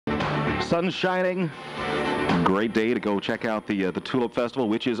sun's shining. Great day to go check out the Tulip Festival,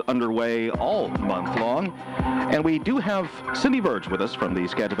 which is underway all month long. And we do have Cindy Verge with us from the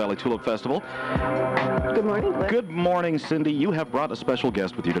Scatually Tulip Festival. Good morning, Glenn. Good morning, Cindy. You have brought a special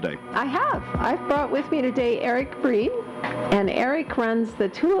guest with you today. I have. I've brought with me today Eric Breed, and Eric runs the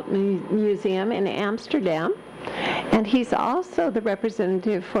Tulip Museum in Amsterdam, and he's also the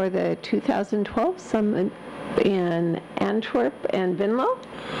representative for the 2012 Summit in Antwerp and Venlo.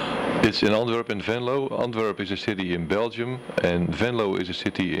 It's in Antwerp and Venlo. Antwerp is a city in Belgium and Venlo is a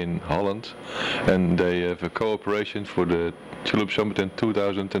city in Holland, and they have a cooperation for the Tulip Summit in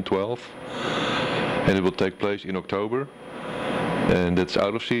 2012, and it will take place in October. And it's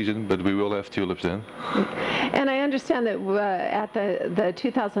out of season, but we will have tulips then. And I understand that at the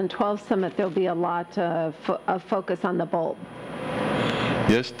 2012 Summit there'll be a lot of focus on the bulb.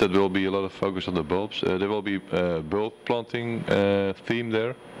 Yes, there will be a lot of focus on the bulbs. There will be bulb planting theme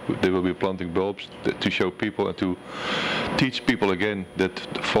there. They will be planting bulbs to show people and to teach people again that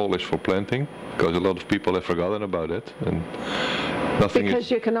the fall is for planting, because a lot of people have forgotten about it. And because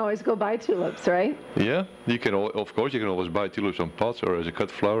you can always go buy tulips, right? Yeah, you can. Of course, you can always buy tulips on pots or as a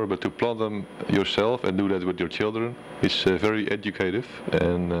cut flower, but to plant them yourself and do that with your children is very educative,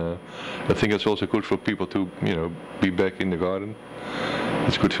 and I think it's also good for people to, be back in the garden.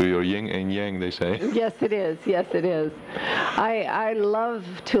 It's good for your yin and yang, they say. Yes, it is. Yes, it is. I love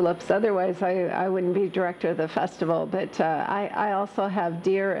tulips. Otherwise, I wouldn't be director of the festival. But I also have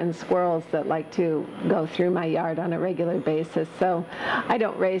deer and squirrels that like to go through my yard on a regular basis. So I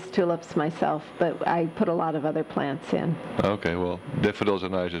don't raise tulips myself, but I put a lot of other plants in. Okay, well, daffodils are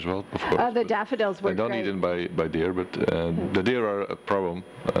nice as well, of course. The daffodils were great. They're not eaten by deer, but the deer are a problem.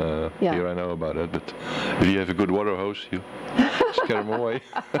 Here I know about it. But if you have a good water hose, you scare them away.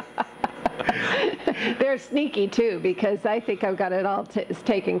 They're sneaky too, because I think I've got it all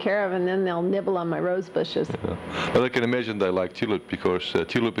taken care of, and then they'll nibble on my rose bushes. Yeah. Well, I can imagine they like tulip, because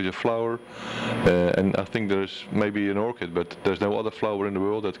tulip is a flower, and I think there's maybe an orchid, but there's no other flower in the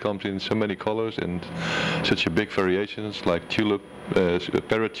world that comes in so many colors and such a big variations, like tulip,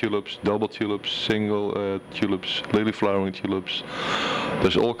 parrot tulips, double tulips, single tulips, lily flowering tulips.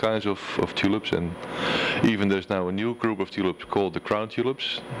 There's all kinds of tulips, and even there's now a new group of tulips called the crown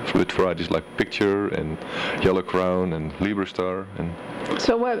tulips, with varieties like picture and yellow crown and Libra star. And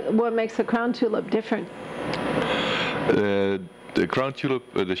so what makes a crown tulip different? The crown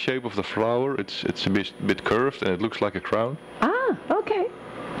tulip, the shape of the flower, it's a bit curved and it looks like a crown. Ah, okay.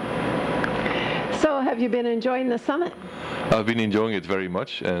 So have you been enjoying the summit? I've been enjoying it very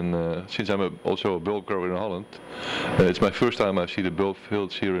much, and since I'm also a bulb grower in Holland, it's my first time I've seen the bulb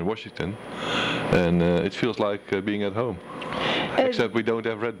fields here in Washington, and it feels like being at home. Except we don't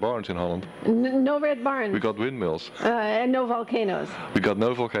have red barns in Holland. No red barns. We got windmills. And no volcanoes. We got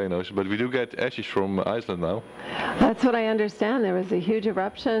no volcanoes, but we do get ashes from Iceland now. That's what I understand. There was a huge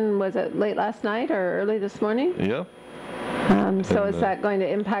eruption. Was it late last night or early this morning? Yeah. So is that going to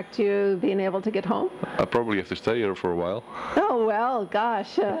impact you being able to get home? I probably have to stay here for a while. Oh, well,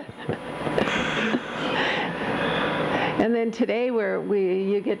 gosh. And then today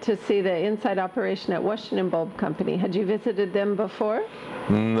you get to see the inside operation at Washington Bulb Company. Had you visited them before?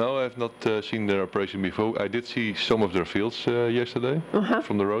 No, I have not seen their operation before. I did see some of their fields yesterday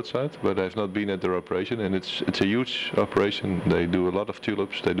from the roadside, but I have not been at their operation, and it's a huge operation. They do a lot of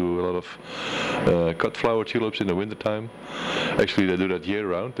tulips. They do a lot of cut flower tulips in the wintertime. Actually, they do that year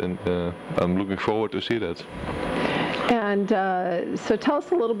round, and I'm looking forward to see that. And so tell us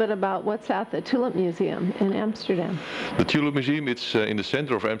a little bit about what's at the Tulip Museum in Amsterdam. The Tulip Museum, it's in the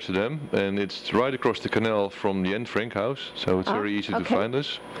center of Amsterdam, and it's right across the canal from the Anne Frank house, so it's very easy to find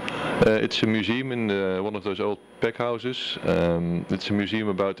us. It's a museum in one of those old pack houses. It's a museum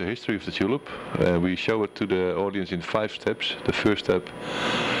about the history of the tulip. We show it to the audience in 5 steps. The first step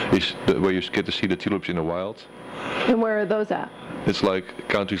is where you get to see the tulips in the wild. And where are those at? It's like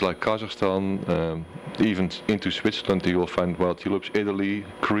countries like Kazakhstan, even into Switzerland you will find wild tulips, Italy,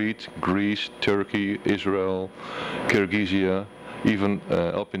 Crete, Greece, Turkey, Israel, Kyrgyzia, even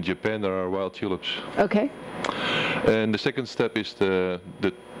up in Japan there are wild tulips. Okay. And the second step is the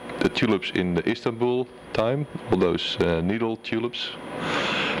tulips in the Istanbul time, all those needle tulips.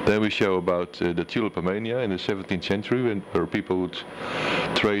 Then we show about the tulipomania in the 17th century, where people would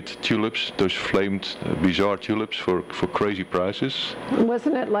trade tulips, those flamed, bizarre tulips, for crazy prices.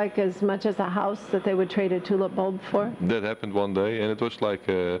 Wasn't it like as much as a house that they would trade a tulip bulb for? That happened one day, and it was like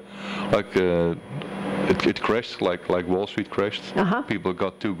it crashed, like Wall Street crashed. People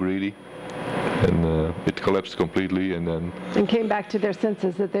got too greedy. and it collapsed completely, and then And came back to their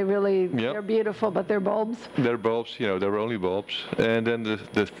senses that they really, Yep. they're beautiful, but they're bulbs. they're bulbs, you know, they were only bulbs. And then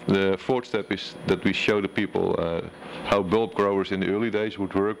the fourth step is that we show the people how bulb growers in the early days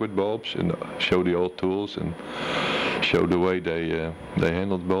would work with bulbs, and show the old tools and show the way they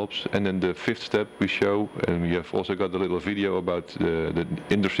handled bulbs. And then the fifth step we show, and we have also got a little video about the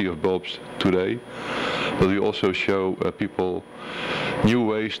industry of bulbs today, but we also show people new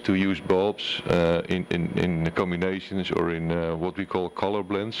ways to use bulbs in combinations or in what we call color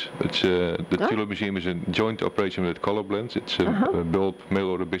blends. It's the Tulip Museum is a joint operation with Color Blends. It's a bulb mail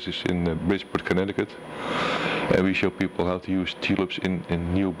order business in Bridgeport, Connecticut, and we show people how to use tulips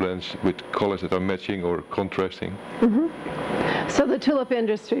in new blends with colors that are matching or contrasting. So the tulip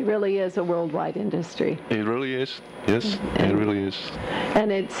industry really is a worldwide industry. It really is. Yes, it really is.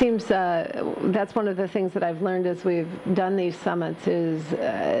 And it seems that's one of the things that I've learned as we've done these summits is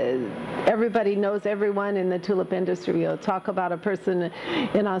everybody knows everyone in the tulip industry. You'll talk about a person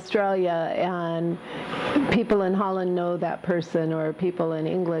in Australia and people in Holland know that person, or people in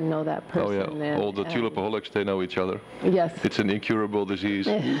England know that person. Oh yeah, all the tulipaholics, they know each other. Yes. It's an incurable disease.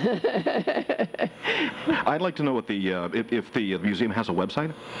 I'd like to know what if the museum has a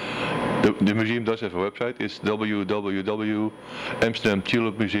website. The museum does have a website. It's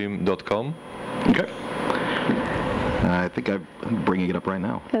www.amsterdamtulipmuseum.com. Okay. I think I'm bringing it up right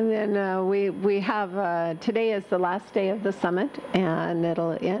now. And then we have, today is the last day of the summit, and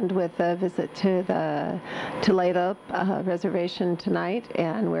it'll end with a visit to the Tulip reservation tonight.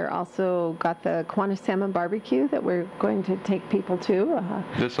 And we're also got the Kiwanis salmon barbecue that we're going to take people to.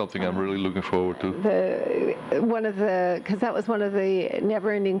 That's something I'm really looking forward to. Because that was one of the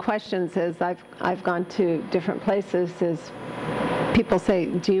never-ending questions as I've gone to different places is people say,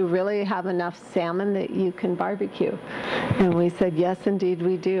 do you really have enough salmon that you can barbecue? And we said, yes, indeed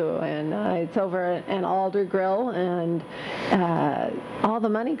we do. And it's over an Alder Grill, and all the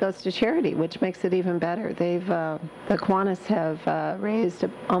money goes to charity, which makes it even better. The Kiwanis have raised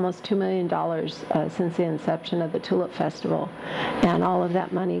almost $2 million since the inception of the Tulip Festival, and all of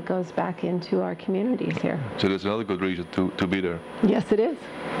that money goes back into our communities here. So that's another good reason to be there. Yes, it is.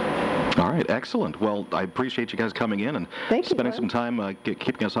 All right, excellent. Well, I appreciate you guys coming in and spending some time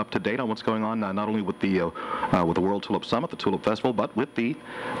keeping us up to date on what's going on, not only with the World Tulip Summit, the Tulip Festival, but with the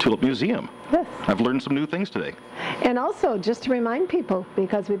Tulip Museum. Yes. I've learned some new things today. And also, just to remind people,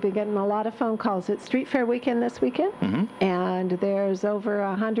 because we've been getting a lot of phone calls, it's Street Fair weekend this weekend, and there's over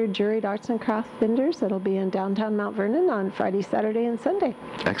 100 juried arts and craft vendors that'll be in downtown Mount Vernon on Friday, Saturday, and Sunday.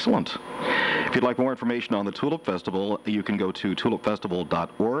 Excellent. If you'd like more information on the Tulip Festival, you can go to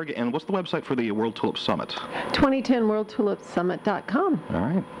tulipfestival.org. And what's the website for the World Tulip Summit? 2010worldtulipsummit.com. All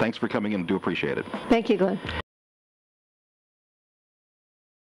right. Thanks for coming in. Do appreciate it. Thank you, Glenn.